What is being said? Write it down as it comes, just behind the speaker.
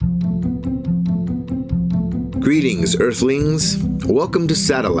Greetings, Earthlings. Welcome to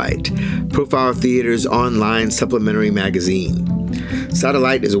Satellite, Profile Theater's online supplementary magazine.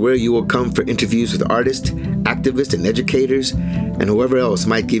 Satellite is where you will come for interviews with artists, activists, and educators, and whoever else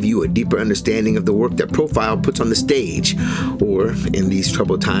might give you a deeper understanding of the work that Profile puts on the stage, or, in these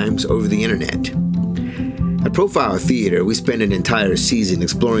troubled times, over the internet. At Profile Theater, we spend an entire season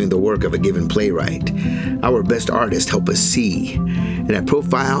exploring the work of a given playwright. Our best artists help us see. And at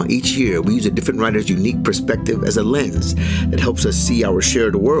Profile, each year, we use a different writer's unique perspective as a lens that helps us see our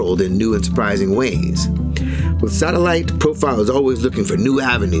shared world in new and surprising ways. With Satellite, Profile is always looking for new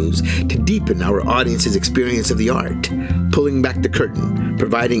avenues to deepen our audience's experience of the art, pulling back the curtain,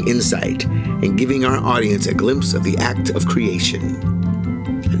 providing insight, and giving our audience a glimpse of the act of creation.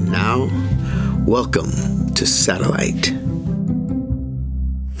 And now, welcome to Satellite.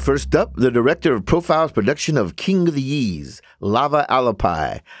 First up, the director of Profile's production of King of the Yees, Lava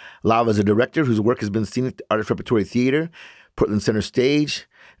Alapai. Lava is a director whose work has been seen at the Artist Repertory Theater, Portland Center Stage,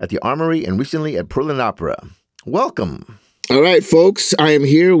 at the Armory, and recently at Portland Opera. Welcome. All right, folks, I am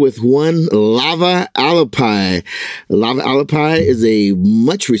here with one Lava Alapai. Lava Alapai is a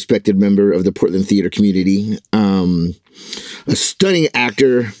much respected member of the Portland theater community. A stunning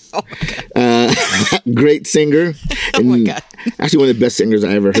actor, great singer, and my God. actually one of the best singers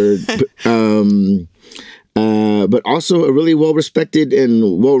I ever heard. But also a really well-respected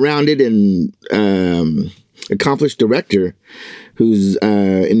and well-rounded and accomplished director who's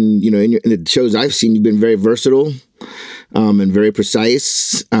in the shows I've seen, you've been very versatile and very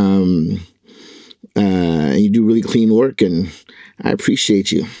precise, and you do really clean work, and I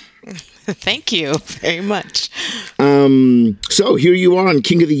appreciate you. Thank you very much. So here you are on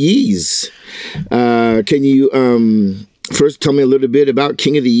King of the Yees. Can you first tell me a little bit about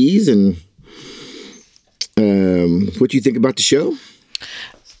King of the Yees and what you think about the show?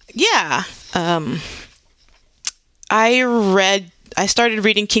 Yeah. I started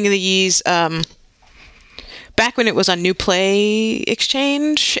reading King of the Yees back when it was on New Play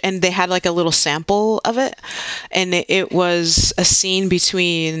Exchange, and they had like a little sample of it, and it was a scene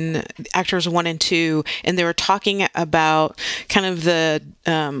between actors 1 and 2, and they were talking about kind of the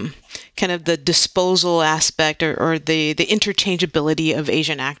disposal aspect or the interchangeability of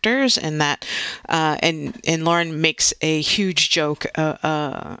Asian actors, and that and Lauren makes a huge joke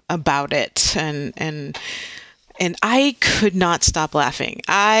about it, and I could not stop laughing.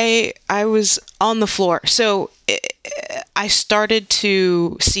 I was on the floor. So I started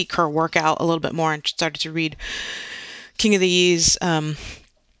to seek her work out a little bit more and started to read King of the Yees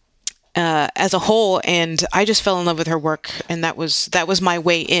as a whole, and I just fell in love with her work, and that was my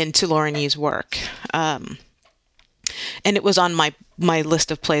way into Lauren Yee's work. And it was on my list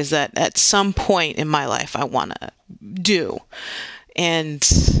of plays that at some point in my life I want to do. And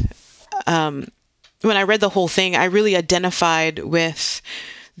when I read the whole thing, I really identified with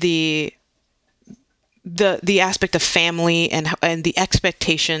the aspect of family and the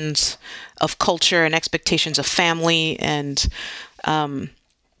expectations of culture and expectations of family and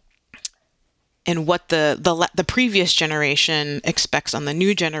what the previous generation expects on the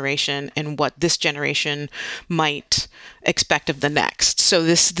new generation and what this generation might expect of the next. So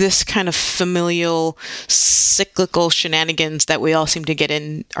this kind of familial cyclical shenanigans that we all seem to get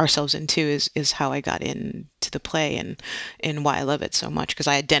ourselves into is how I got into the play and why I love it so much, because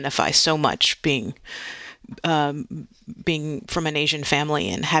I identify so much being from an Asian family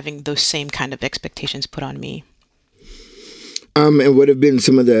and having those same kind of expectations put on me. And what have been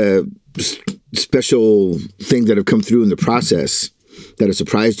some of the special things that have come through in the process that have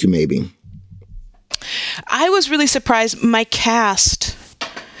surprised you, maybe? I was really surprised. My cast.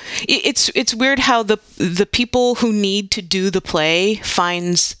 It's weird how the people who need to do the play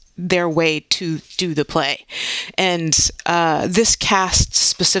finds their way to do the play, and this cast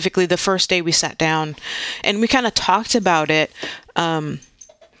specifically. The first day we sat down, and we kind of talked about it.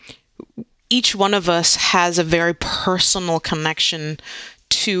 Each one of us has a very personal connection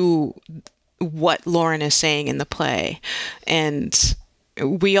to what Lauren is saying in the play. And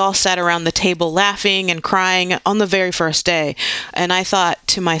we all sat around the table laughing and crying on the very first day. And I thought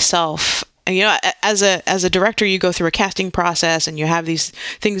to myself, as a director, you go through a casting process and you have these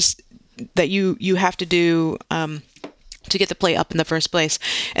things that you have to do to get the play up in the first place.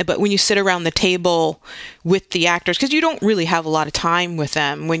 But when you sit around the table with the actors, because you don't really have a lot of time with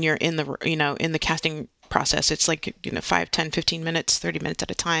them when you're in the casting process, it's like 5, 10, 15 minutes, 30 minutes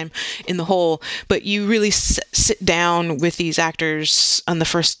at a time in the whole, but you really sit down with these actors on the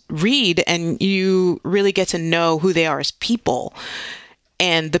first read and you really get to know who they are as people.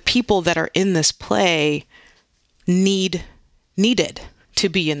 And the people that are in this play needed to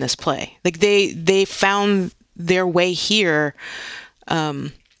be in this play. Like they found their way here,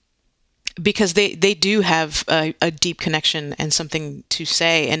 because they do have a deep connection and something to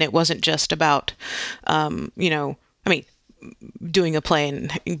say. And it wasn't just about, doing a play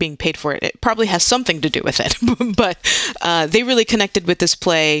and being paid for it. It probably has something to do with it, but they really connected with this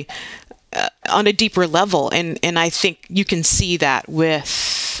play on a deeper level. And I think you can see that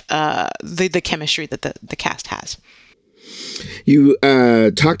with the chemistry that the cast has. You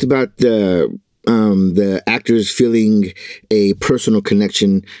talked about the actors feeling a personal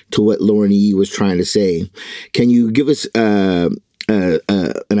connection to what Lauren Yee was trying to say. Can you give us an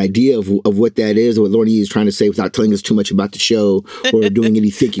idea of what that is, or what Lauren Yee is trying to say, without telling us too much about the show or doing any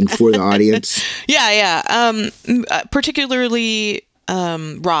thinking for the audience? Yeah. Particularly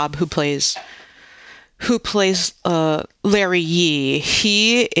Rob, who plays Larry Yee.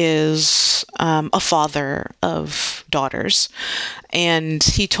 He is a father of daughters, and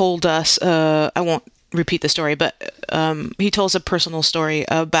he told us, I won't repeat the story, but he tells a personal story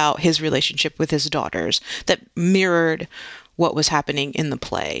about his relationship with his daughters that mirrored what was happening in the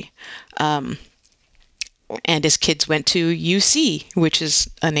play. And his kids went to UC, which is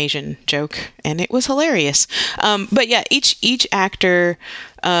an Asian joke, and it was hilarious. But yeah, each actor,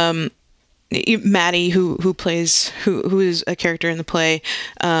 Maddie, who is a character in the play,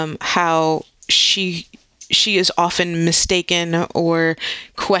 how she is often mistaken or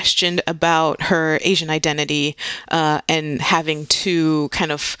questioned about her Asian identity, and having to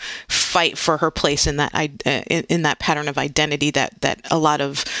kind of fight for her place in that pattern of identity that a lot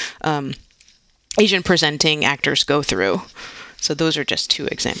of Asian presenting actors go through. So those are just two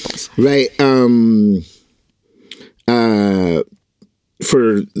examples. Right.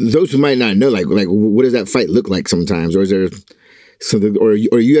 For those who might not know, like what does that fight look like sometimes, or is there something, or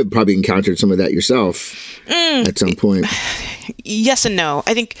you have probably encountered some of that yourself at some point? Yes and no.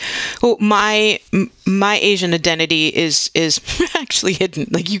 I think my Asian identity is actually hidden.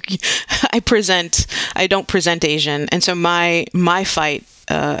 Like I don't present Asian, and so my fight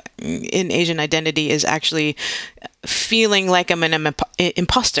in Asian identity is actually feeling like I'm an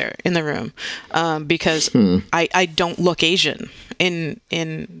imposter in the room, because I don't look Asian in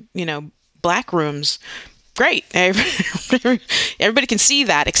Black rooms. Great. Everybody can see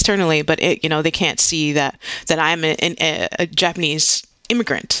that externally, but they can't see that I'm a Japanese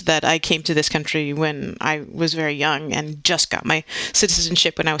immigrant, that I came to this country when I was very young and just got my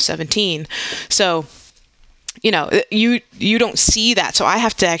citizenship when I was 17. So, you don't see that. So I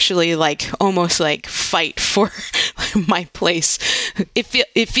have to actually almost fight for my place.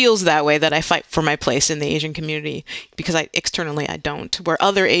 It feels that way, that I fight for my place in the Asian community, because externally I don't. Where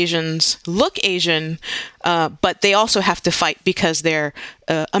other Asians look Asian, but they also have to fight because they're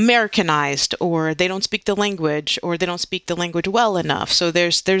Americanized, or they don't speak the language, or they don't speak the language well enough. So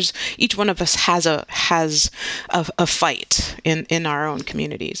there's each one of us has a fight in our own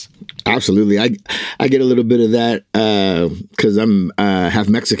communities. Absolutely. I get a little bit of that because I'm half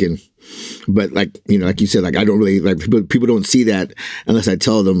Mexican, but like you said, I don't really people don't see that unless I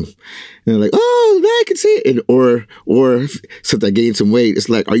tell them, and they're like, oh, I can see it. Or since I gained some weight, it's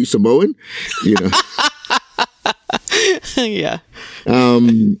like, are you Samoan? Yeah.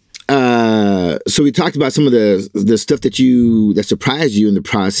 So we talked about some of the stuff that surprised you in the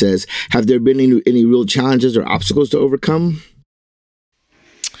process. Have there been any real challenges or obstacles to overcome?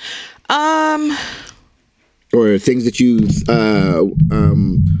 Or things that you, I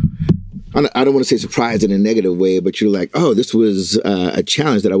don't want to say surprised in a negative way, but you're like, oh, this was a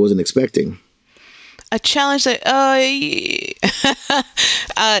challenge that I wasn't expecting. A challenge that,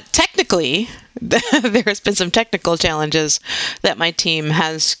 technically, there has been some technical challenges that my team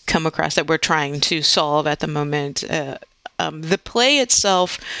has come across that we're trying to solve at the moment. The play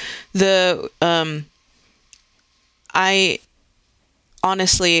itself, I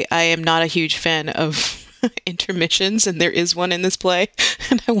am not a huge fan of intermissions, and there is one in this play,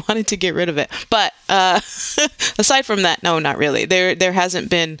 and I wanted to get rid of it. But aside from that, no, not really. There hasn't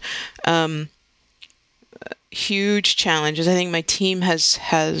been huge challenges. I think my team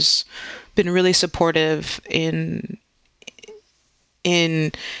has been really supportive in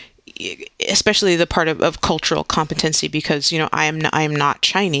especially the part of cultural competency, because I am not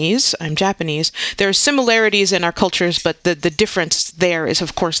Chinese, I'm Japanese. There are similarities in our cultures, but the difference there is,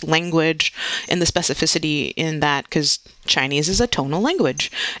 of course, language and the specificity in that, because Chinese is a tonal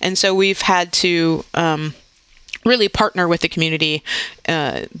language, and so we've had to really partner with the community,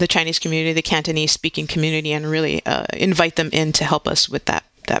 the Chinese community, the Cantonese speaking community, and really invite them in to help us with that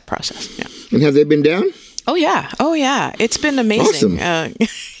process. Yeah. And have they been down? Oh yeah. It's been amazing. Awesome.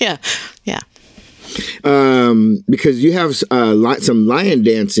 Yeah. Because you have some lion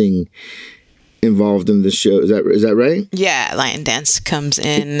dancing involved in the show. Is that right? Yeah, lion dance comes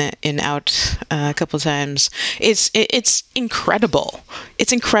in and out a couple times. It's incredible.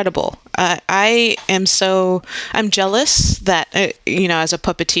 It's incredible. I'm jealous that as a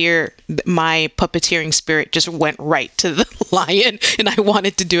puppeteer, my puppeteering spirit just went right to the lion, and I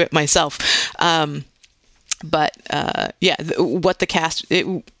wanted to do it myself. What the cast.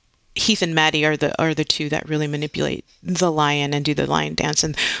 Heath and Maddie are the two that really manipulate the lion and do the lion dance,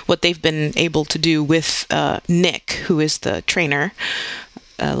 and what they've been able to do with Nick, who is the trainer,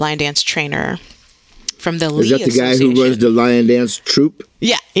 lion dance trainer from the Lee Association. Is that the guy who runs the lion dance troupe?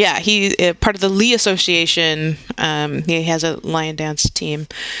 Yeah, he's part of the Lee Association. He has a lion dance team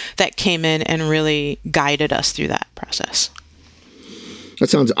that came in and really guided us through that process. That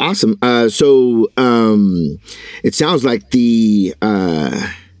sounds awesome. So it sounds like the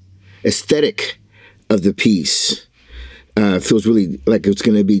aesthetic of the piece feels really like it's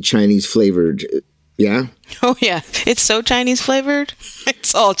going to be Chinese flavored. Yeah. Oh yeah, it's so Chinese flavored.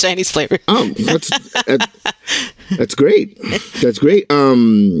 It's all Chinese flavored. Oh, that's great. That's great.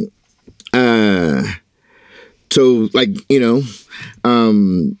 So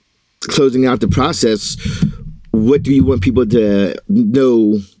closing out the process, what do you want people to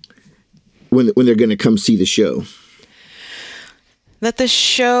know when they're going to come see the show? That the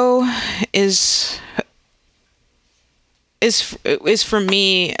show is for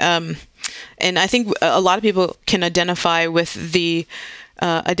me, and I think a lot of people can identify with the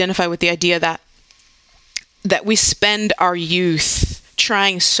idea that we spend our youth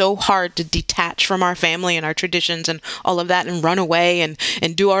trying so hard to detach from our family and our traditions and all of that, and run away and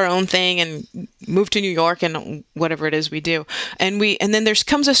do our own thing and move to New York and whatever it is we do, and then there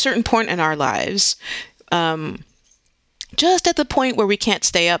comes a certain point in our lives. Just at the point where we can't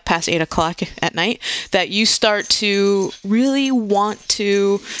stay up past 8 o'clock at night, that you start to really want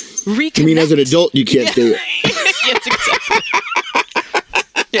to reconnect. You mean as an adult you can't stay up? Yes, exactly.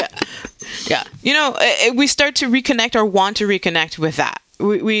 Yeah. We start to reconnect or want to reconnect with that.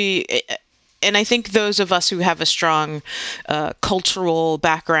 And I think those of us who have a strong cultural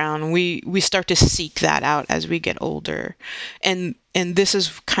background, we start to seek that out as we get older. And this is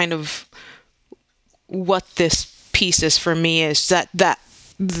kind of what this piece is for me, is that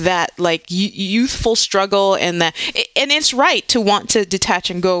like youthful struggle, and it's right to want to detach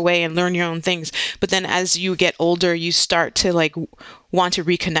and go away and learn your own things, but then as you get older you start to want to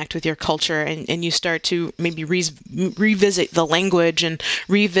reconnect with your culture, and you start to maybe revisit the language and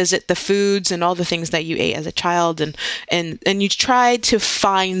revisit the foods and all the things that you ate as a child, and you try to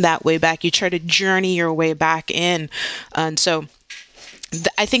find that way back. You try to journey your way back in, and so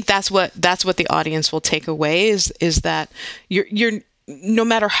I think that's what the audience will take away is that you're no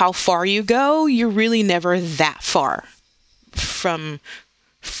matter how far you go, you're really never that far from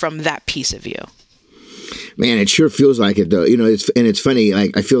that piece of you. Man, it sure feels like it though. It's funny.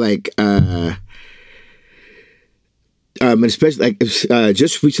 Like I feel like, especially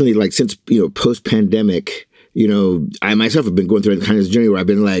just recently, since post pandemic, I myself have been going through kind of this journey where I've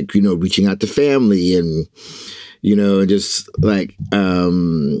been reaching out to family and. Just I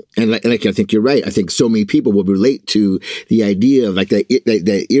think you're right. I think so many people will relate to the idea of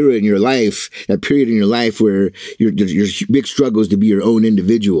that era in your life, that period in your life where your big struggle is to be your own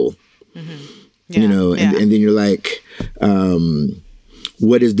individual. Mm-hmm. Yeah, and then you're like,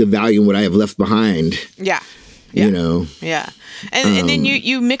 what is the value in what I have left behind? Yeah. Yeah. And then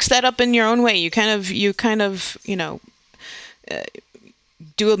you mix that up in your own way. You kind of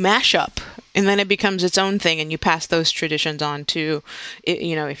do a mashup, and then it becomes its own thing, and you pass those traditions on to,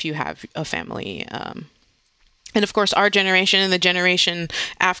 if you have a family. And of course, our generation and the generation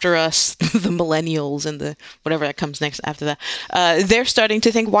after us, the millennials and the whatever that comes next after that, they're starting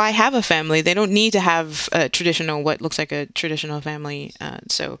to think, why have a family? They don't need to have what looks like a traditional family.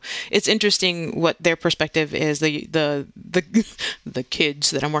 So it's interesting what their perspective is. The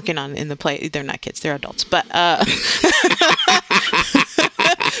kids that I'm working on in the play, they're not kids, they're adults. But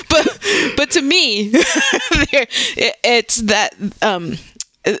but to me, it's that.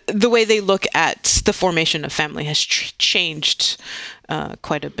 The way they look at the formation of family has changed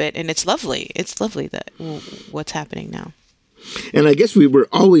quite a bit, and it's lovely. It's lovely that what's happening now. And I guess we were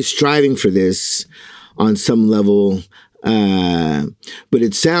always striving for this on some level, but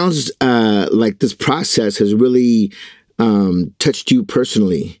it sounds like this process has really touched you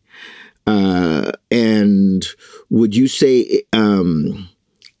personally. And would you say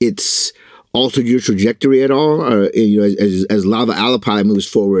it's altered your trajectory at all? As Lava Alapai moves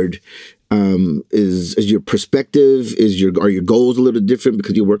forward, is your perspective, are your goals a little different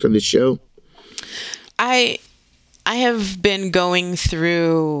because you worked on this show? I I have been going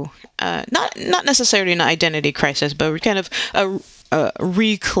through not necessarily an identity crisis, but kind of a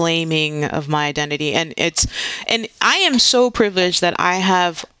reclaiming of my identity, and I am so privileged that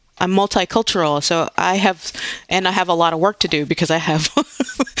I'm multicultural, so I have a lot of work to do because I have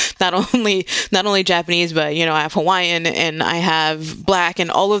not only Japanese, but I have Hawaiian and I have Black, and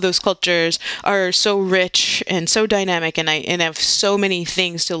all of those cultures are so rich and so dynamic, and I have so many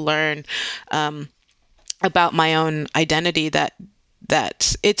things to learn about my own identity that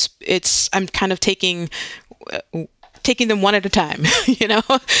I'm kind of taking them one at a time,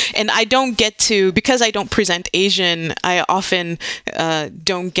 and I don't get to, because I don't present Asian, I often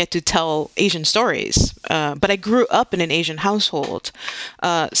don't get to tell Asian stories, but I grew up in an Asian household.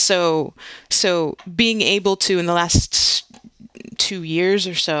 So being able to, in the last 2 years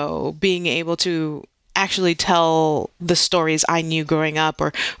or so, being able to actually tell the stories I knew growing up,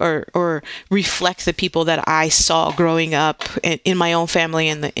 or reflect the people that I saw growing up in my own family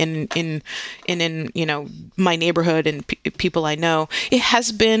and in my neighborhood and people I know, it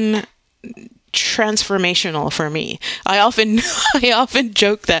has been transformational for me. I often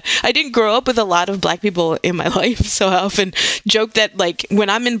joke that I didn't grow up with a lot of Black people in my life, so I often joke that, like, when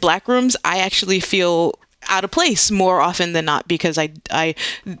I'm in Black rooms, I actually feel out of place more often than not, because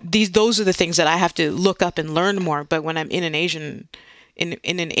those are the things that I have to look up and learn more. But when I'm in an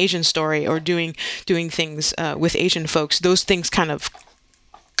Asian story, or doing things with Asian folks, those things kind of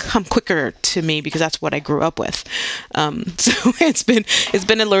come quicker to me because that's what I grew up with. So it's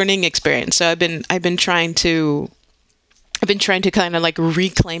been a learning experience. So I've been trying to kind of like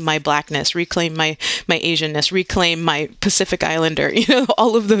reclaim my Blackness, reclaim my Asianness, reclaim my Pacific Islander,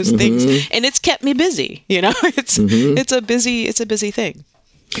 all of those things. And it's kept me busy, it's a busy thing.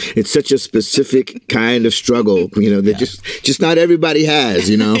 It's such a specific kind of struggle, that just not everybody has,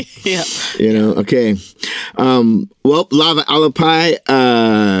 Yeah. Okay. Well, Lava Alapai,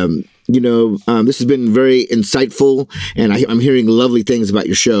 this has been very insightful, and I'm hearing lovely things about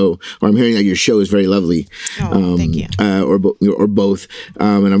your show, or I'm hearing that your show is very lovely. Oh, thank you. Or both.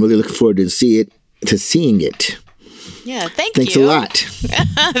 And I'm really looking forward to seeing it. Yeah, Thanks a lot.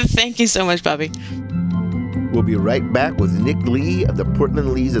 Thank you so much, Bobby. We'll be right back with Nick Lee of the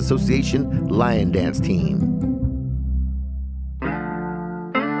Portland Lees Association Lion Dance Team.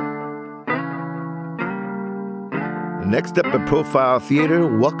 Next up at Profile Theater,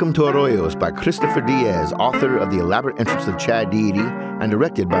 Welcome to Arroyos by Christopher Diaz, author of The Elaborate Entrance of Chad Deity, and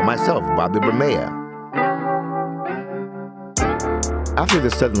directed by myself, Bobby Bermea. After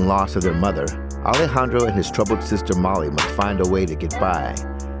the sudden loss of their mother, Alejandro and his troubled sister Molly must find a way to get by.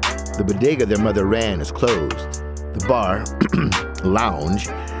 The bodega their mother ran is closed. The bar, lounge,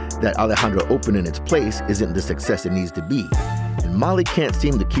 that Alejandro opened in its place isn't the success it needs to be, and Molly can't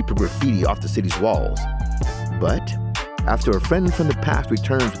seem to keep her graffiti off the city's walls. But after a friend from the past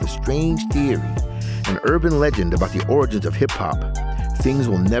returns with a strange theory, an urban legend about the origins of hip-hop, things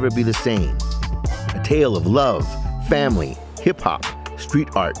will never be the same. A tale of love, family, hip-hop, street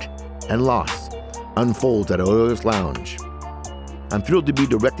art, and loss unfolds at Arroyos Lounge. I'm thrilled to be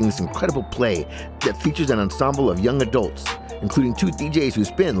directing this incredible play that features an ensemble of young adults, including 2 DJs who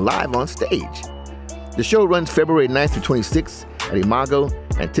spin live on stage. The show runs February 9th through 26th at Imago,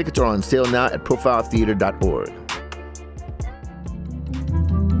 and tickets are on sale now at profiletheater.org.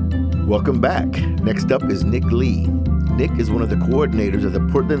 Welcome back. Next up is Nick Lee. Nick is one of the coordinators of the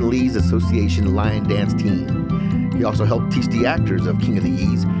Portland Lees Association Lion Dance Team. He also helped teach the actors of King of the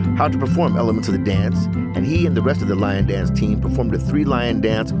Yees how to perform elements of the dance, and he and the rest of the Lion Dance team performed a 3-lion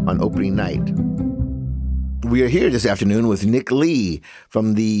dance on opening night. We are here this afternoon with Nick Lee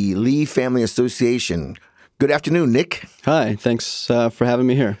from the Lee Family Association. Good afternoon, Nick. Hi, thanks for having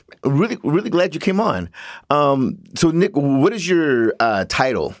me here. Really, really glad you came on. So, Nick, what is your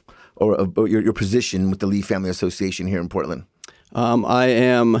title or your position with the Lee Family Association here in Portland? I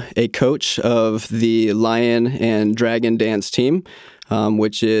am a coach of the Lion and Dragon Dance team,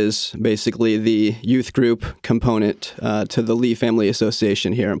 which is basically the youth group component to the Lee Family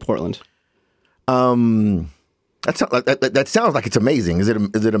Association here in Portland. That sounds like it's amazing. Is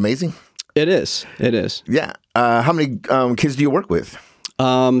it amazing? It is. It is. Yeah. How many kids do you work with?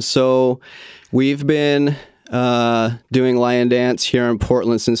 So we've been doing Lion Dance here in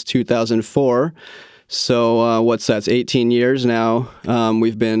Portland since 2004. So that's 18 years now.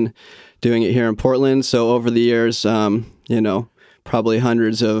 We've been doing it here in Portland. So over the years, probably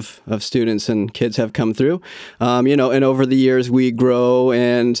hundreds of students and kids have come through. And over the years we grow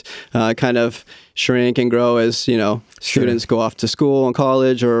and kind of shrink and grow as, students go off to school and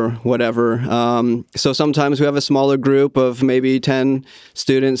college or whatever. So sometimes we have a smaller group of maybe 10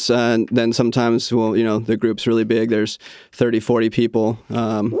 students, and then sometimes, the group's really big. There's 30, 40 people.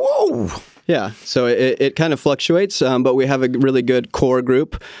 Whoa! Yeah, so it kind of fluctuates, but we have a really good core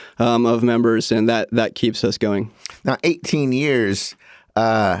group of members, and that keeps us going. Now, 18 years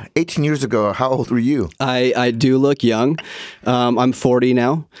ago, how old were you? I do look young. I'm 40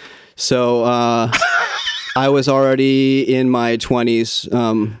 now. So I was already in my 20s,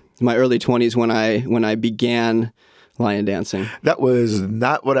 my early 20s when I began lion dancing. That was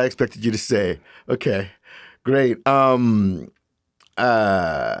not what I expected you to say. Okay, great.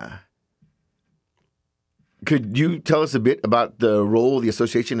 Could you tell us a bit about the role the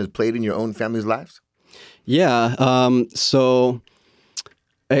association has played in your own family's lives? Yeah. So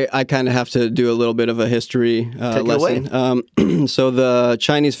I kind of have to do a little bit of a history lesson. So the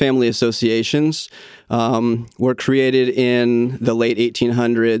Chinese family associations were created in the late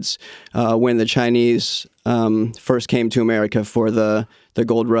 1800s when the Chinese first came to America for the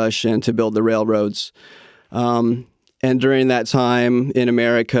gold rush and to build the railroads. And during that time in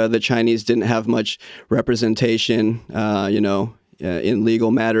America, the Chinese didn't have much representation, in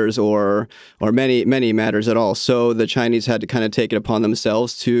legal matters or many matters at all. So the Chinese had to kind of take it upon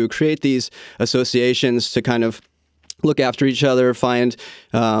themselves to create these associations to kind of look after each other, find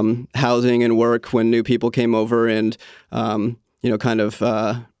housing and work when new people came over, and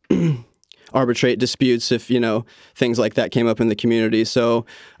arbitrate disputes if, things like that came up in the community. So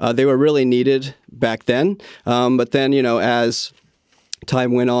they were really needed back then. But then, as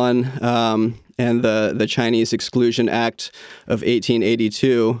time went on, and the Chinese Exclusion Act of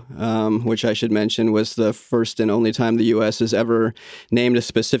 1882, which I should mention was the first and only time the U.S. has ever named a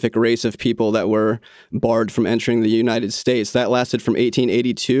specific race of people that were barred from entering the United States. That lasted from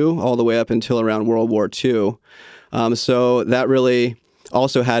 1882 all the way up until around World War II. So that really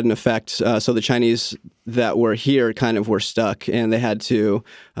also had an effect. So the Chinese that were here kind of were stuck, and they had to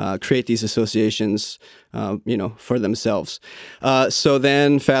create these associations, for themselves. So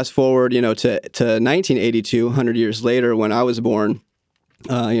then fast forward, to 1982, 100 years later, when I was born,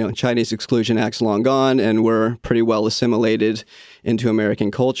 Chinese Exclusion Act's long gone, and we're pretty well assimilated into American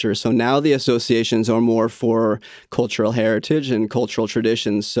culture. So now the associations are more for cultural heritage and cultural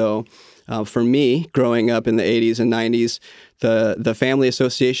traditions. So for me, growing up in the 80s and 90s, the family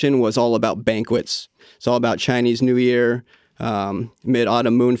association was all about banquets. It's all about Chinese New Year,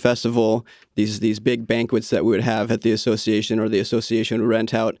 Mid-Autumn Moon Festival, these big banquets that we would have at the association, or the association would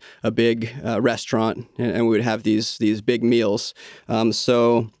rent out a big restaurant, and we would have these big meals.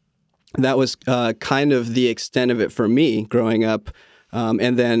 So that was kind of the extent of it for me growing up.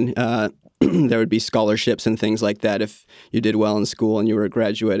 And then there would be scholarships and things like that if you did well in school and you were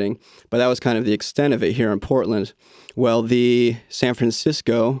graduating. But that was kind of the extent of it here in Portland. Well, the San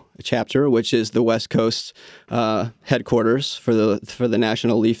Francisco chapter, which is the West Coast headquarters for the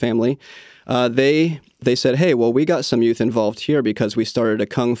National Lee family, they said, hey, well, we got some youth involved here because we started a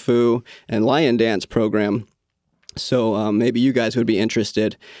Kung Fu and lion dance program. So maybe you guys would be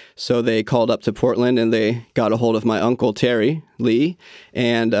interested. So they called up to Portland and they got a hold of my uncle, Terry Lee,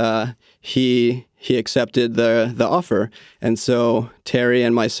 and he accepted the offer. And so Terry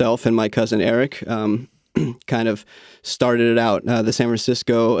and myself and my cousin Eric kind of started it out. The San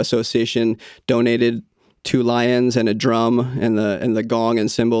Francisco Association donated 2 lions and a drum and the gong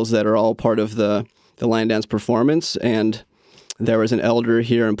and cymbals that are all part of the lion dance performance. And there was an elder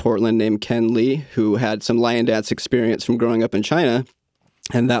here in Portland named Ken Lee who had some lion dance experience from growing up in China.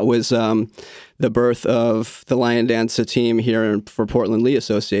 And that was the birth of the lion dance team here for Portland Lee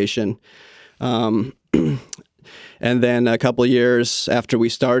Association. And then a couple of years after we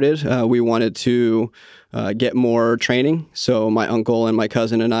started, we wanted to get more training. So my uncle and my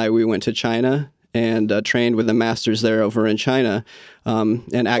cousin and I, we went to China and trained with the masters there over in China.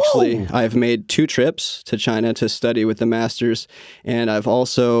 And actually, whoa, I've made 2 trips to China to study with the masters. And I've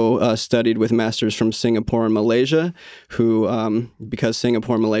also studied with masters from Singapore and Malaysia, who, because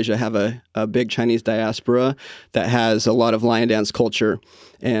Singapore and Malaysia have a big Chinese diaspora that has a lot of lion dance culture.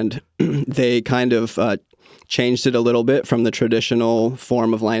 And they kind of changed it a little bit from the traditional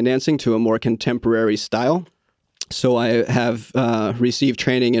form of lion dancing to a more contemporary style. So I have received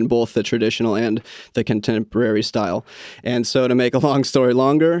training in both the traditional and the contemporary style. And so to make a long story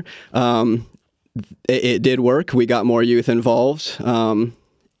longer, it did work. We got more youth involved.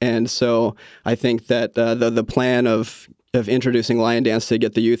 And so I think that the plan of introducing lion dance to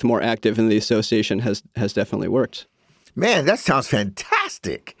get the youth more active in the association has definitely worked. Man, that sounds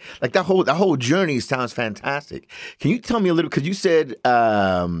fantastic. Like that whole journey sounds fantastic. Can you tell me a little? Because you said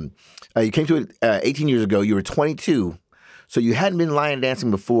you came to it 18 years ago. You were 22, so you hadn't been lion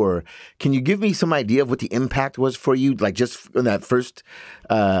dancing before. Can you give me some idea of what the impact was for you? Like just in that first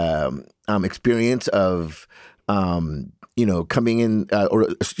experience of coming in or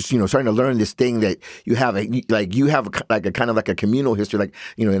starting to learn this thing that you have a kind of like a communal history, like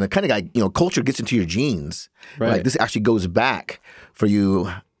and a kind of like culture gets into your genes. Right. Like this actually goes back for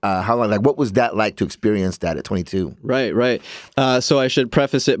you. How long? Like, what was that like to experience that at 22? Right. So I should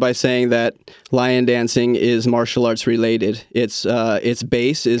preface it by saying that lion dancing is martial arts related. Its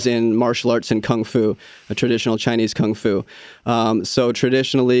base is in martial arts and kung fu, a traditional Chinese kung fu. So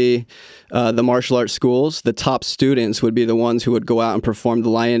traditionally, the martial arts schools, the top students would be the ones who would go out and perform the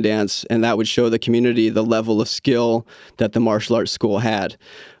lion dance, and that would show the community the level of skill that the martial arts school had.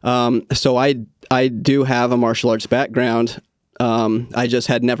 So I do have a martial arts background. I just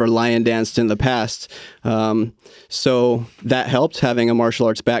had never lion danced in the past. So that helped, having a martial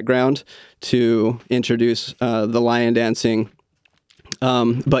arts background, to introduce the lion dancing.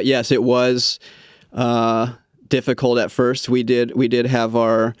 But yes, it was difficult at first. We did have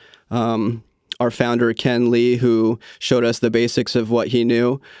our founder, Ken Lee, who showed us the basics of what he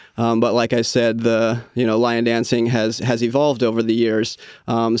knew. But like I said, the lion dancing has evolved over the years.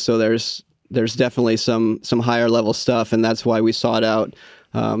 So there's definitely some higher level stuff, and that's why we sought out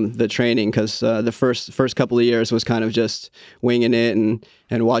the training, because the first couple of years was kind of just winging it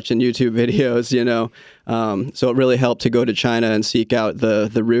and watching YouTube videos, So it really helped to go to China and seek out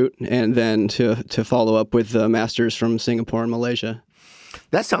the route, and then to follow up with the masters from Singapore and Malaysia.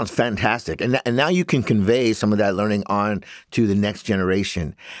 That sounds fantastic, and now you can convey some of that learning on to the next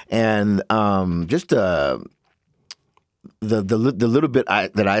generation, and just the little bit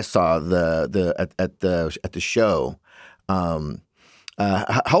that I saw at the show.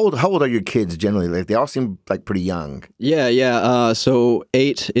 How old are your kids generally? Like, they all seem like pretty young. Yeah. So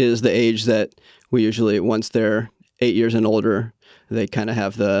 8 is the age that we usually, once they're 8 years and older, they kind of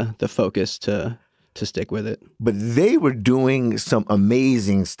have the focus to stick with it. But they were doing some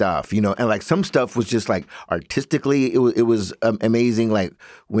amazing stuff, and like some stuff was just like artistically, it was amazing. Like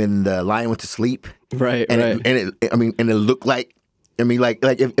when the lion went to sleep, right? It looked like,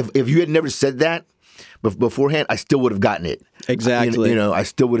 like if you had never said that beforehand, I still would have gotten it. Exactly. I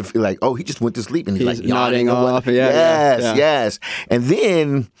still would have feel like, oh, he just went to sleep, and he's like nodding off. Yes. And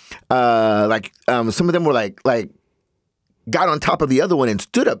then some of them were like got on top of the other one and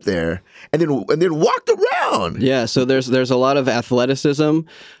stood up there and then walked around. Yeah, so there's a lot of athleticism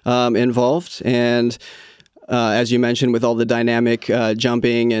involved, and as you mentioned, with all the dynamic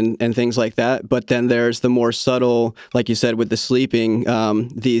jumping and things like that. But then there's the more subtle, like you said, with the sleeping,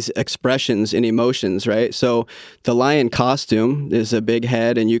 these expressions and emotions, right? So the lion costume is a big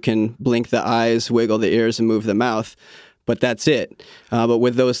head, and you can blink the eyes, wiggle the ears, and move the mouth. But that's it. But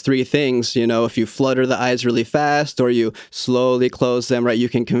with those 3 things, if you flutter the eyes really fast or you slowly close them, right, you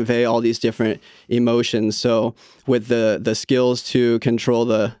can convey all these different emotions. So with the skills to control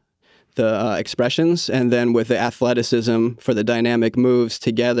the expressions, and then with the athleticism for the dynamic moves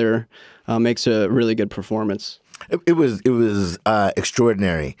together, makes a really good performance. It was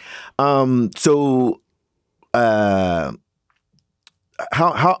extraordinary.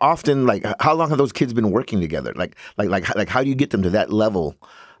 How often, like, how long have those kids been working together? Like how do you get them to that level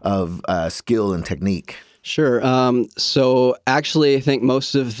of skill and technique? Sure. So actually, I think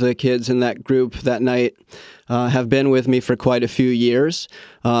most of the kids in that group that night have been with me for quite a few years.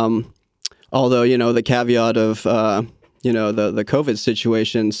 Although, the caveat of, the COVID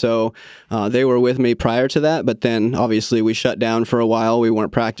situation. So they were with me prior to that, but then obviously we shut down for a while. We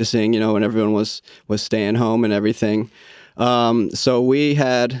weren't practicing, when everyone was staying home and everything. So we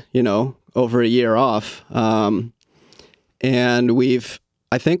had, over a year off. And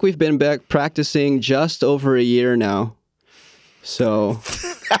I think we've been back practicing just over a year now. So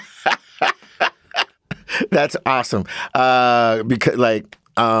that's awesome. Because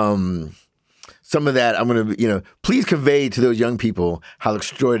some of that I'm going to, please convey to those young people how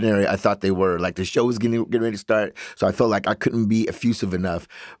extraordinary I thought they were. Like, the show was getting ready to start, so I felt like I couldn't be effusive enough.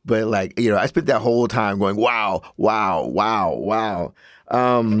 But I spent that whole time going, wow.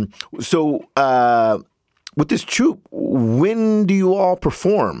 So with this troupe, when do you all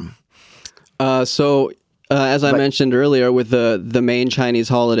perform? As I mentioned earlier, with the main Chinese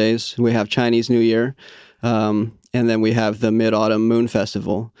holidays, we have Chinese New Year, and then we have the Mid-Autumn Moon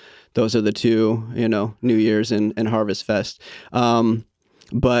Festival. Those are the 2, New Year's and Harvest Fest.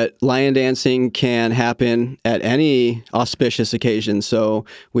 But lion dancing can happen at any auspicious occasion. So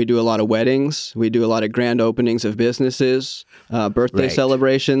we do a lot of weddings. We do a lot of grand openings of businesses, birthday Right.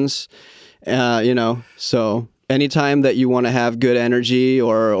 celebrations, so anytime that you want to have good energy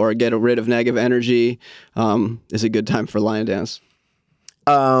or get rid of negative energy is a good time for lion dance.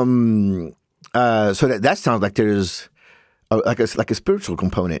 So that sounds like there's like a spiritual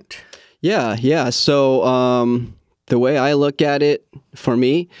component. Yeah. So the way I look at it, for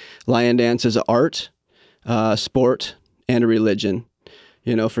me, lion dance is an art, sport, and a religion.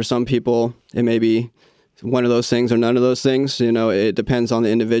 For some people, it may be one of those things or none of those things. It depends on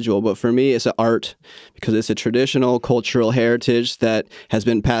the individual. But for me, it's an art because it's a traditional cultural heritage that has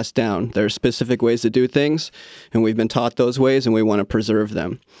been passed down. There are specific ways to do things, and we've been taught those ways, and we want to preserve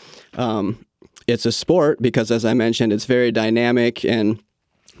them. It's a sport because, as I mentioned, it's very dynamic and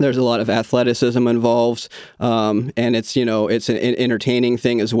there's a lot of athleticism involved, and it's an entertaining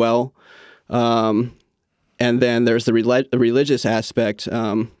thing as well. And then there's the religious aspect.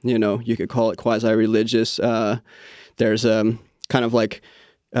 You could call it quasi-religious. There's kind of like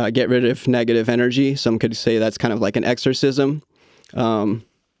get rid of negative energy. Some could say that's kind of like an exorcism.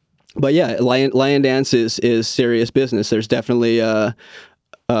 But yeah, lion dance is serious business. There's definitely a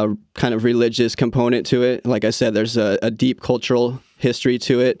kind of religious component to it. Like I said, there's a deep cultural history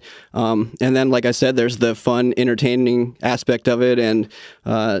to it. And then, like I said, there's the fun, entertaining aspect of it. And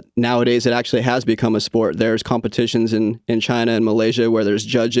nowadays, it actually has become a sport. There's competitions in China and Malaysia where there's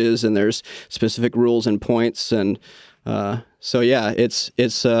judges and there's specific rules and points. And so, yeah, it's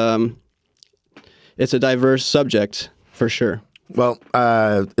a diverse subject for sure. Well,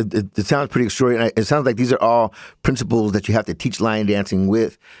 it sounds pretty extraordinary. It sounds like these are all principles that you have to teach lion dancing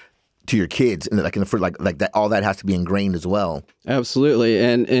with to your kids, and like that, all that has to be ingrained as well. Absolutely,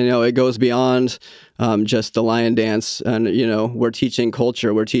 and it goes beyond just the lion dance. And we're teaching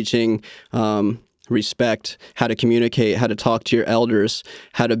culture. We're teaching respect, how to communicate, how to talk to your elders,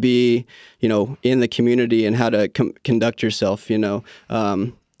 how to be in the community, and how to conduct yourself.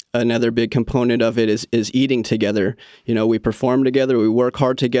 Another big component of it is eating together. We perform together, we work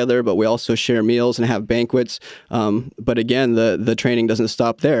hard together, but we also share meals and have banquets. But again, the training doesn't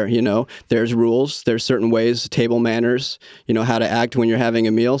stop there. There's rules, there's certain ways, table manners, how to act when you're having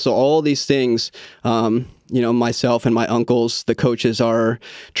a meal. So all these things, myself and my uncles, the coaches, are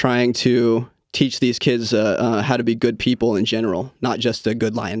trying to teach these kids how to be good people in general, not just a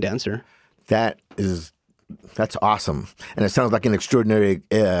good lion dancer. That's awesome, and it sounds like an extraordinary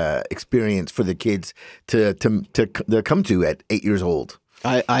experience for the kids to come to at 8 years old.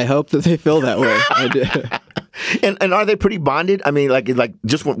 I hope that they feel that way. I do. And are they pretty bonded? I mean, like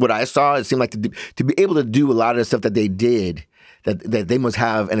just what I saw, it seemed like to be able to do a lot of the stuff that they did, that they must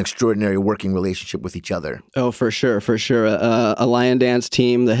have an extraordinary working relationship with each other. Oh, for sure. A lion dance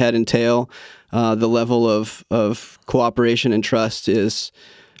team, the head and tail, the level of cooperation and trust is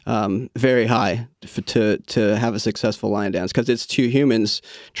very high to have a successful lion dance, because it's two humans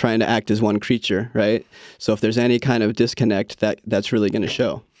trying to act as one creature, right? So if there's any kind of disconnect, that's really going to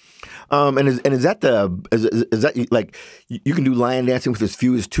show. Is that like you can do lion dancing with as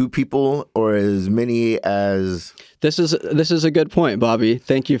few as 2 people or as many as? This is a good point, Bobby.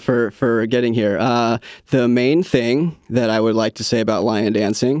 Thank you for getting here. The main thing that I would like to say about lion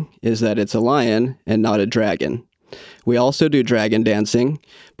dancing is that it's a lion and not a dragon. We also do dragon dancing,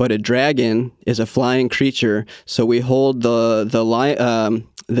 but a dragon is a flying creature. So we hold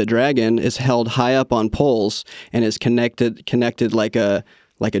the dragon is held high up on poles and is connected like a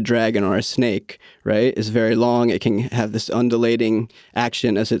dragon or a snake, right? It's very long. It can have this undulating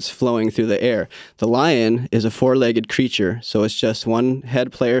action as it's flowing through the air. The lion is a 4-legged creature, so it's just one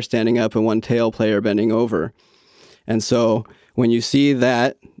head player standing up and one tail player bending over. And so when you see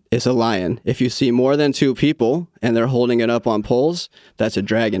that, it's a lion. If you see more than 2 people and they're holding it up on poles, that's a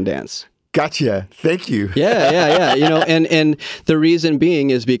dragon dance. Gotcha. Thank you. Yeah. And the reason being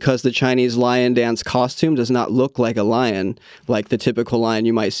is because the Chinese lion dance costume does not look like a lion, like the typical lion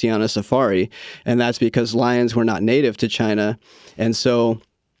you might see on a safari. And that's because lions were not native to China. And so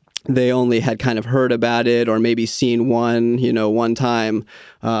they only had kind of heard about it or maybe seen one time.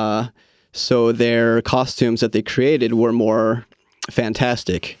 So their costumes that they created were more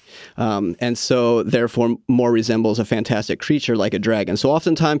fantastic. And so therefore more resembles a fantastic creature like a dragon. So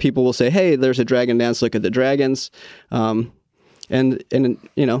oftentimes people will say, hey, there's a dragon dance, look at the dragons. And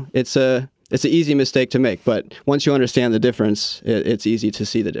it's an easy mistake to make, but once you understand the difference, it's easy to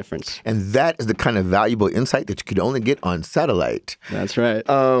see the difference. And that is the kind of valuable insight that you could only get on satellite. That's right.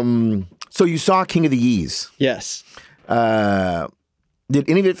 So you saw King of the Yees. Yes. Did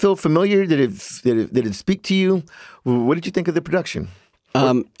any of it feel familiar? Did it speak to you? What did you think of the production?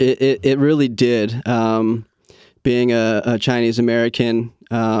 It really did. Being a Chinese American,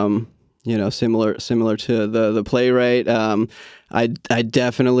 similar to the playwright, I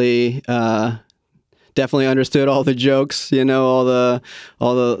definitely understood all the jokes, all the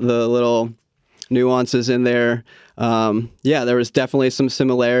little nuances in there. There was definitely some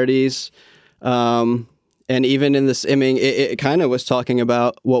similarities. And even in this, I mean, it kind of was talking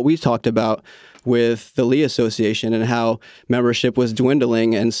about what we talked about with the Lee Association and how membership was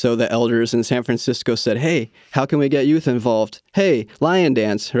dwindling. And so the elders in San Francisco said, hey, how can we get youth involved? Hey, lion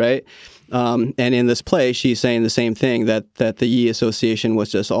dance, right? And in this play, she's saying the same thing, that the Yi Association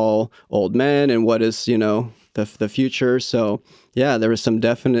was just all old men and what is, the future. So, yeah, there was some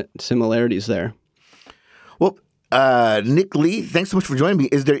definite similarities there. Well, Nick Lee, thanks so much for joining me.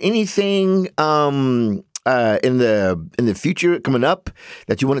 Is there anything in the future coming up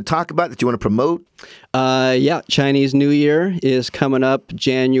that you want to talk about, that you want to promote? Chinese New Year is coming up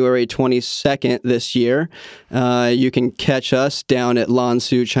January 22nd this year. You can catch us down at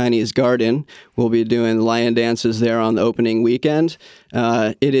Lansu Chinese Garden. We'll be doing lion dances there on the opening weekend.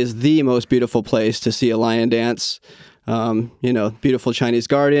 It is the most beautiful place to see a lion dance. Beautiful Chinese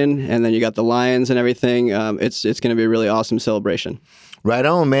garden, and then you got the lions and everything. It's going to be a really awesome celebration. Right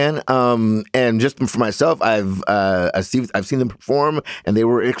on, man. And just for myself, I've seen them perform, and they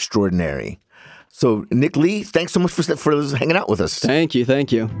were extraordinary. So, Nick Lee, thanks so much for hanging out with us. Thank you.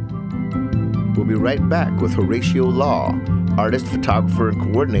 We'll be right back with Horatio Law, artist, photographer, and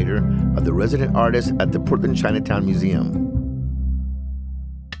coordinator of the resident artists at the Portland Chinatown Museum.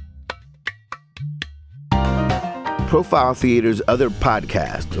 Profile Theater's other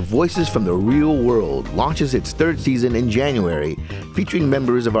podcast, Voices from the Real World, launches its third season in January, featuring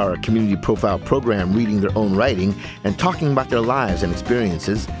members of our community profile program reading their own writing and talking about their lives and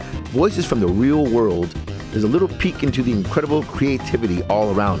experiences. Voices from the Real World is a little peek into the incredible creativity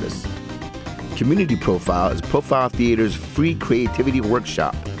all around us. Community Profile is Profile Theater's free creativity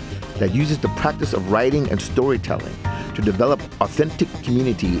workshop that uses the practice of writing and storytelling to develop authentic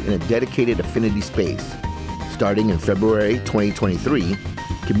community in a dedicated affinity space. Starting in February 2023,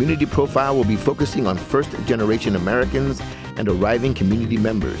 Community Profile will be focusing on first-generation Americans and arriving community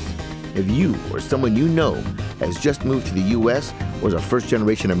members. If you or someone you know has just moved to the U.S. or is a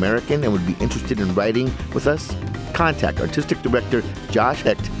first-generation American and would be interested in writing with us, contact Artistic Director Josh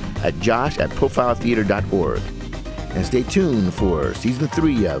Hecht at josh@profiletheater.org. And stay tuned for Season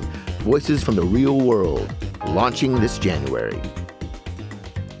 3 of Voices from the Real World, launching this January.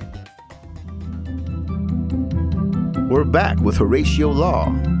 We're back with Horatio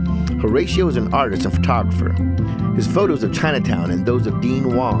Law. Horatio is an artist and photographer. His photos of Chinatown and those of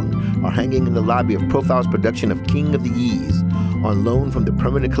Dean Wong are hanging in the lobby of Profile's production of King of the Yis, on loan from the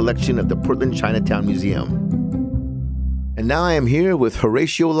permanent collection of the Portland Chinatown Museum. And now I am here with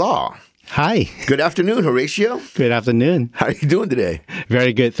Horatio Law. Hi. Good afternoon, Horatio. Good afternoon. How are you doing today?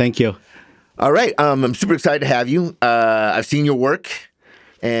 Very good, thank you. All right, I'm super excited to have you. I've seen your work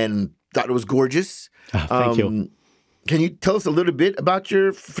and thought it was gorgeous. Thank you. Can you tell us a little bit about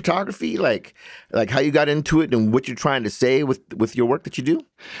your photography, like how you got into it and what you're trying to say with your work that you do?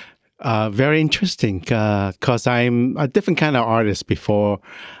 Very interesting, because I'm a different kind of artist before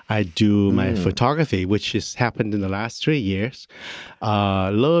I do my photography, which has happened in the last 3 years.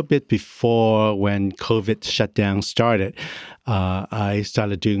 A little bit before when COVID shutdown started, I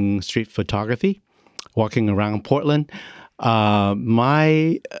started doing street photography, walking around Portland.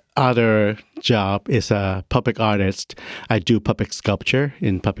 My other job is a public artist. I do public sculpture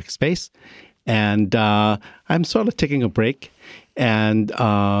in public space. And I'm sort of taking a break and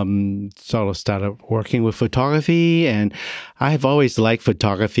sort of started working with photography. And I've always liked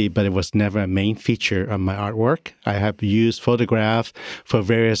photography, but it was never a main feature of my artwork. I have used photograph for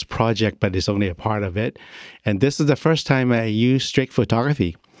various projects, but it's only a part of it. And this is the first time I used straight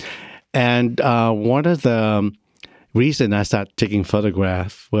photography. And one of the reason I started taking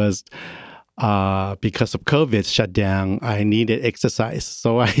photographs was because of COVID shutdown, I needed exercise.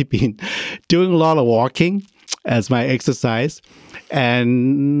 So I've been doing a lot of walking as my exercise.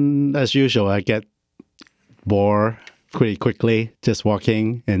 And as usual, I get bored pretty quickly just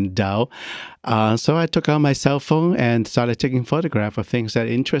walking and dull. So I took out my cell phone and started taking photographs of things that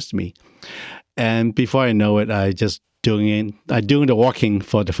interest me. And before I know it, I just doing the walking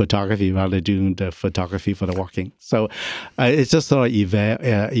for the photography rather than doing the photography for the walking. So it's just sort of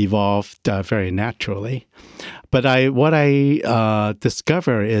evolved very naturally. But what I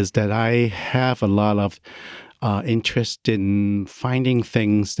discover is that I have a lot of interest in finding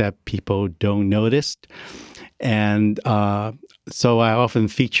things that people don't notice. And so I often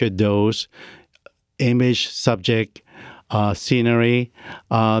feature those image, subject, scenery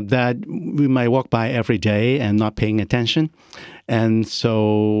that we might walk by every day and not paying attention. And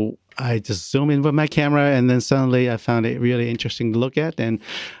so I just zoom in with my camera, and then suddenly I found it really interesting to look at. And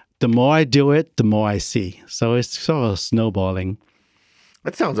the more I do it, the more I see. So it's sort of snowballing.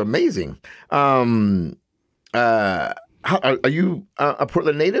 That sounds amazing. Are you a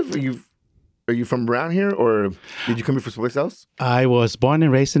Portland native? Are you from around here, or did you come here from someplace else? I was born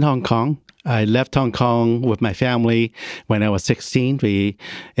and raised in Hong Kong. I left Hong Kong with my family when I was 16. We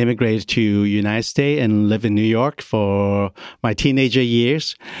immigrated to United States and lived in New York for my teenager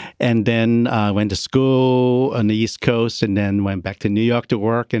years. And then went to school on the East Coast, and then went back to New York to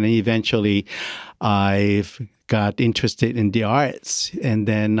work. And then eventually I've got interested in the arts. And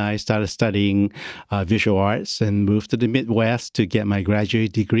then I started studying visual arts and moved to the Midwest to get my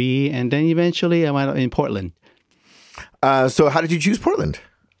graduate degree. And then eventually I wound up in Portland. So how did you choose Portland?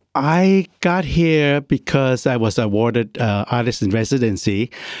 I got here because I was awarded artist in residency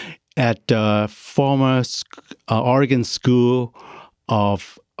at the former Oregon School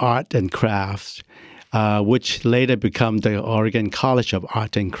of Art and Crafts, which later became the Oregon College of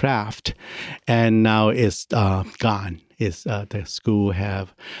Art and Craft, and now it's gone. The school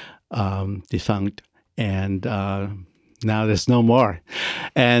have defunct, and now there's no more.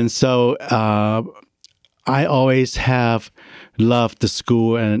 And so I always have loved the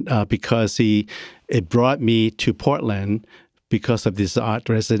school, and because it brought me to Portland because of this art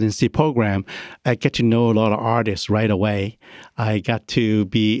residency program. I get to know a lot of artists right away. I got to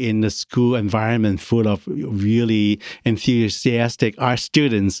be in the school environment full of really enthusiastic art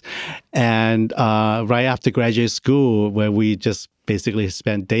students. And right after graduate school, where we just basically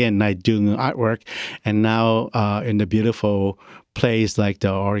spent day and night doing artwork, and now in the beautiful place like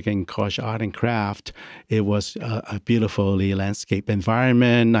the Oregon College of Art and Craft, it was a beautifully landscape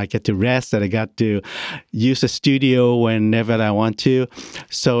environment. I get to rest, and I got to use the studio whenever I want to.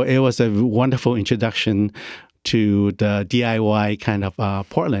 So it was a wonderful introduction to the DIY kind of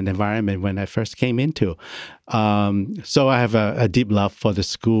Portland environment when I first came into. So I have a deep love for the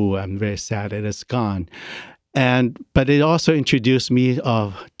school. I'm very sad that it's gone. But it also introduced me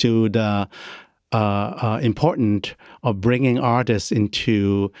to the importance of bringing artists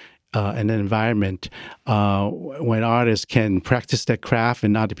into an environment when artists can practice their craft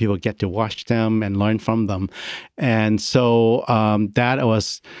and other people get to watch them and learn from them. And so that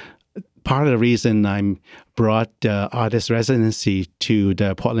was part of the reason I brought the artist residency to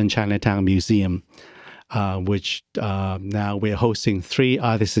the Portland Chinatown Museum, which now we're hosting 3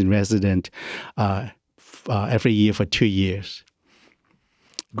 artists in residence every year for 2 years.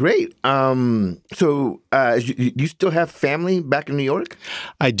 Great. So you still have family back in New York?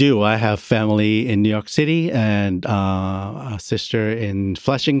 I do. I have family in New York City, and a sister in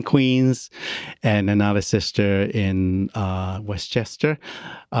Flushing, Queens, and another sister in Westchester.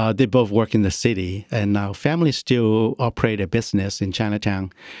 They both work in the city, and our family still operate a business in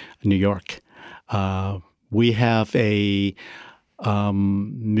Chinatown, New York. We have a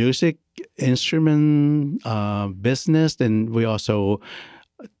music instrument business, and we also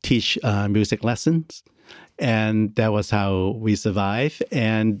teach music lessons, and that was how we survived.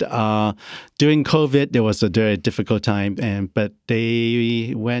 And during COVID, there was a very difficult time, but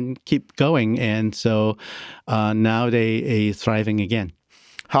they keep going, and so now they are thriving again.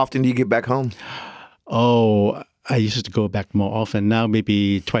 How often do you get back home? Oh, I used to go back more often. Now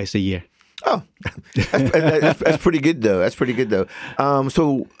maybe twice a year. Oh, that's pretty good though. That's pretty good though.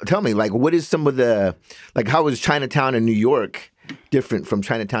 So tell me, like, what is some of how is Chinatown in New York different from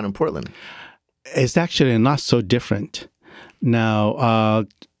Chinatown in Portland? It's actually not so different. Now,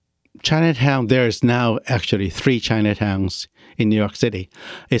 Chinatown, there's now actually 3 Chinatowns in New York City.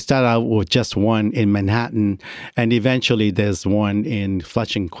 It started out with just one in Manhattan, and eventually there's one in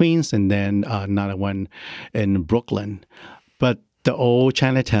Flushing, Queens, and then another one in Brooklyn. But the old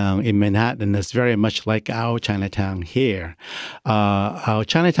Chinatown in Manhattan is very much like our Chinatown here. Our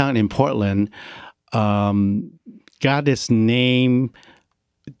Chinatown in Portland got its name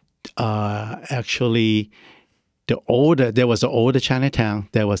actually there was an older Chinatown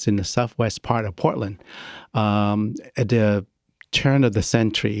that was in the southwest part of Portland at the turn of the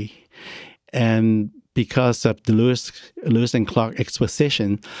century. And because of the Lewis and Clark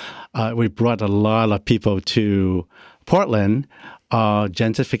Exposition, we brought a lot of people to Portland.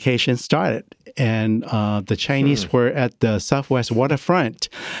 Gentrification started, and the Chinese were at the southwest waterfront.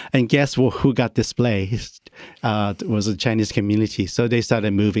 And guess who got displaced? It was a Chinese community. So they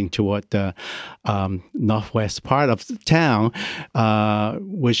started moving toward the northwest part of the town,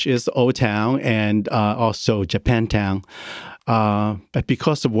 which is Old Town, and also Japantown. But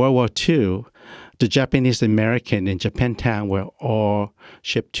because of World War II, the Japanese American in Japantown were all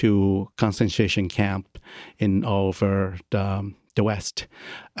shipped to concentration camp in over the West.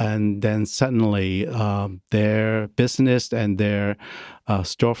 And then suddenly their business and their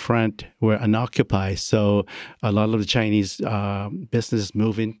storefront were unoccupied. So a lot of the Chinese businesses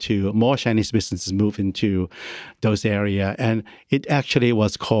more Chinese businesses move into those areas. And it actually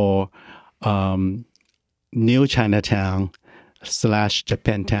was called New Chinatown /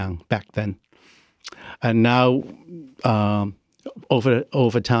 Japantown back then. And now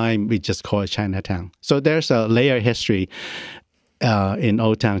over time, we just call it Chinatown. So there's a layer history in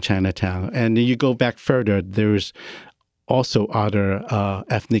Old Town Chinatown. And you go back further, there's also other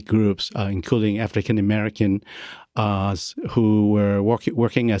ethnic groups, including African American, who were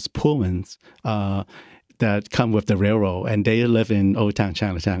working as Pullmans that come with the railroad, and they live in Old Town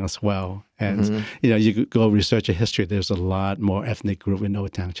Chinatown as well. And you could go research a history. There's a lot more ethnic group in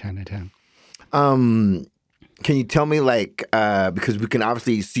Old Town Chinatown. Can you tell me, because we can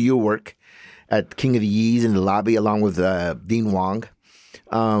obviously see your work at King of the Yees in the lobby along with Dean Wong.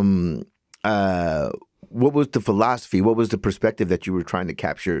 What was the philosophy? What was the perspective that you were trying to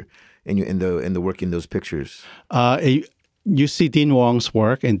capture in the work in those pictures? You see Dean Wong's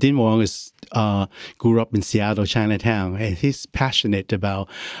work, and Dean Wong grew up in Seattle, Chinatown, and he's passionate about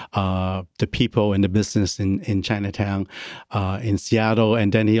the people and the business in Chinatown, in Seattle,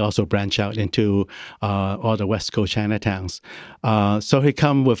 and then he also branched out into all the West Coast Chinatowns. So he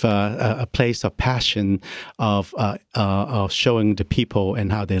come with a place of passion of showing the people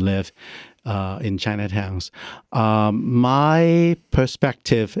and how they live in Chinatowns. My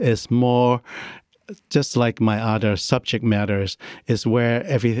perspective is more just like my other subject matters, is where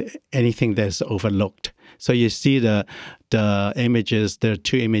anything that's overlooked. So you see the images. There are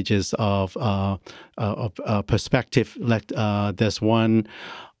two images of perspective. There's one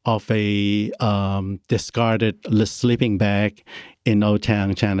of a discarded sleeping bag in Old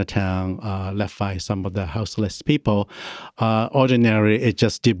Town Chinatown, left by some of the houseless people. Ordinarily, it's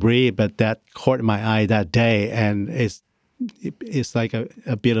just debris, but that caught my eye that day, and it's like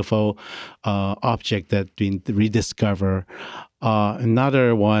a beautiful object that's been rediscovered.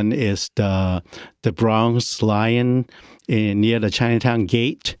 Another one is the bronze lion near the Chinatown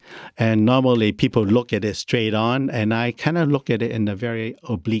gate. And normally people look at it straight on, and I kind of look at it in a very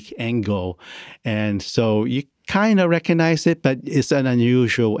oblique angle. And so you kind of recognize it, but it's an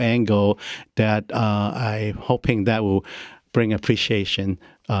unusual angle that I'm hoping that will bring appreciation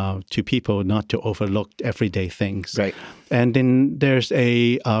to people, not to overlook everyday things. Right. And then there's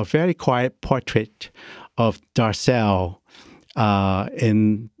a very quiet portrait of Darcel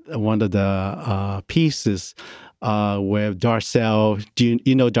in one of the pieces where Darcel,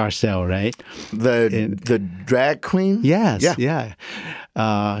 you know Darcel, right? The drag queen? Yes, yeah.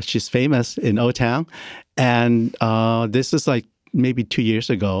 She's famous in Old Town. And this is like maybe 2 years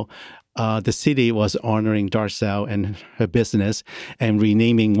ago. The city was honoring Darcel and her business and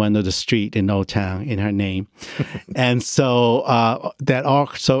renaming one of the street in Old Town in her name. And so that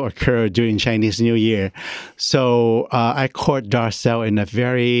also occurred during Chinese New Year. So I caught Darcel in a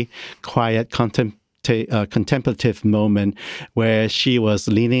very quiet, contemplative moment where she was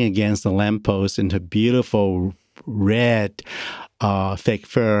leaning against the lamppost in her beautiful red fake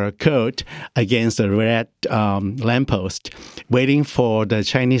fur coat against a red lamppost, waiting for the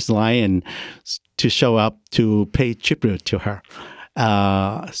Chinese lion to show up to pay tribute to her.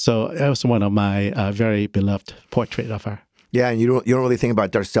 So that was one of my very beloved portrait of her. Yeah, and you don't really think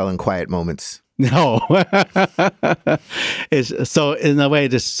about Darcel in quiet moments. No. So in a way,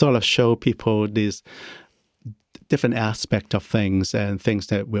 this sort of show people these different aspect of things and things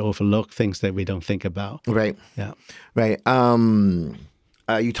that we overlook, things that we don't think about. Right. Yeah. Right.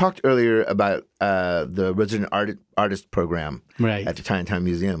 You talked earlier about the resident artist program right. at the Chinatown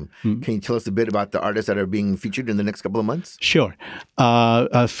Museum. Mm-hmm. Can you tell us a bit about the artists that are being featured in the next couple of months? Sure.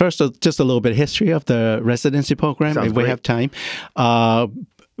 First, just a little bit of history of the residency program, Sounds if we great. have time.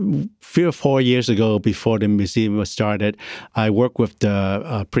 3 or 4 years ago, before the museum was started, I worked with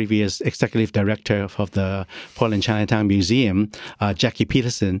the previous executive director of the Portland Chinatown Museum, Jackie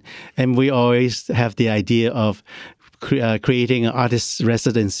Peterson, and we always have the idea of creating an artist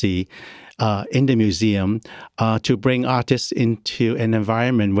residency in the museum to bring artists into an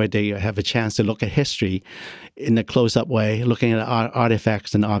environment where they have a chance to look at history in a close-up way, looking at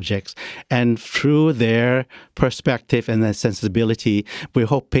artifacts and objects. And through their perspective and their sensibility, we're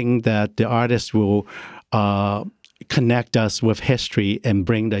hoping that the artists will connect us with history and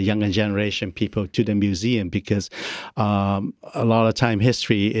bring the younger generation people to the museum, because a lot of time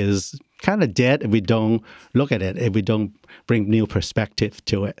history is kind of dead if we don't look at it, if we don't bring new perspective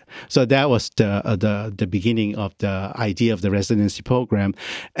to it. So that was the beginning of the idea of the residency program.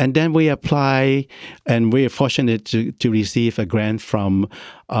 And then we apply, and we're fortunate to receive a grant from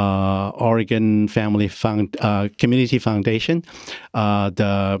Oregon Family Community Foundation,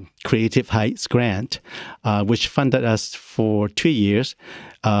 the Creative Heights grant, which funded us for 2 years.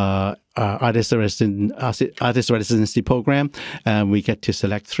 Artist residency program. We get to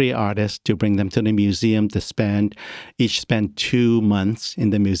select 3 artists to bring them to the museum to each spend 2 months in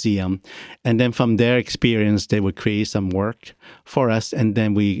the museum. And then from their experience, they would create some work for us. And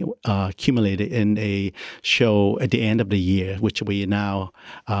then we accumulate it in a show at the end of the year, which we now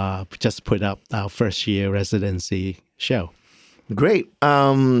just put up our first year residency show. Great.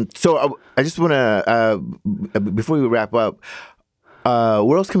 So I just want to, before we wrap up,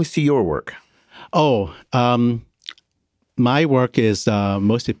 where else can we see your work? My work is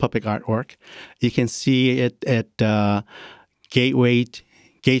mostly public artwork. You can see it at Gateway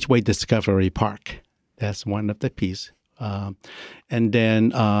Discovery Park. That's one of the pieces. And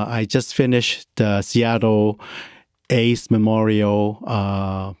then I just finished the Seattle Ace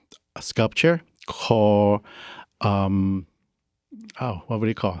Memorial sculpture called what would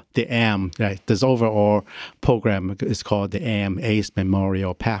you call it? The AM, right? This overall program is called the AM, Ace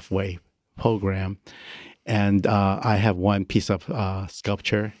Memorial Pathway Program. And I have one piece of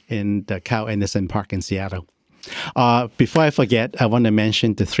sculpture in the Cal Anderson Park in Seattle. Before I forget, I want to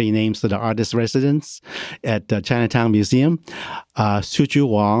mention the 3 names of the artist residents at the Chinatown Museum. Suju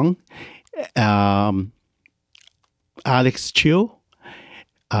Wang, Alex Chiu,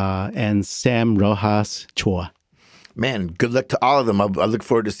 and Sam Rojas Chua. Man, good luck to all of them. I look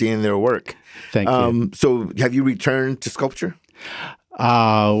forward to seeing their work. Thank you. So have you returned to sculpture?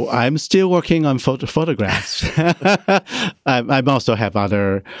 I'm still working on photographs. I also have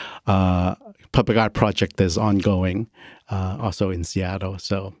other public art project that's ongoing, also in Seattle.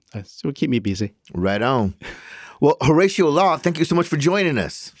 So it will keep me busy. Right on. Well, Horatio Law, thank you so much for joining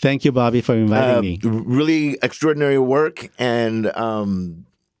us. Thank you, Bobby, for inviting me. Really extraordinary work and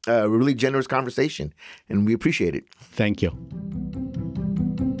a really generous conversation, and we appreciate it. Thank you.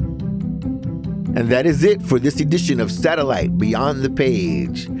 And that is it for this edition of Satellite Beyond the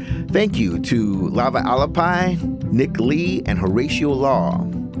Page. Thank you to Lava Alapai, Nick Lee, and Horatio Law.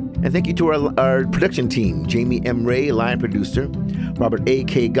 And thank you to our production team, Jamie M. Ray, line producer, Robert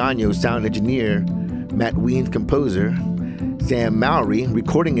A.K. Gagno, sound engineer, Matt Weens, composer, Sam Mowry,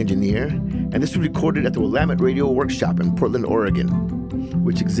 recording engineer, and this was recorded at the Willamette Radio Workshop in Portland, Oregon,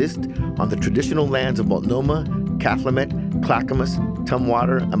 which exists on the traditional lands of Multnomah, Cathlamet, Clackamas,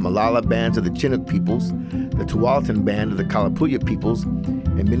 Tumwater, and Malala bands of the Chinook peoples, the Tualatin band of the Kalapuya peoples,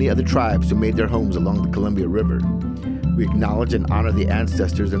 and many other tribes who made their homes along the Columbia River. We acknowledge and honor the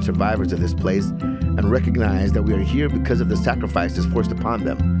ancestors and survivors of this place and recognize that we are here because of the sacrifices forced upon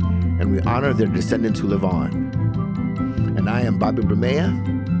them, and we honor their descendants who live on. And I am Bobby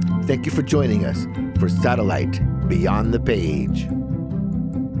Bermea. Thank you for joining us for Satellite Beyond the Page.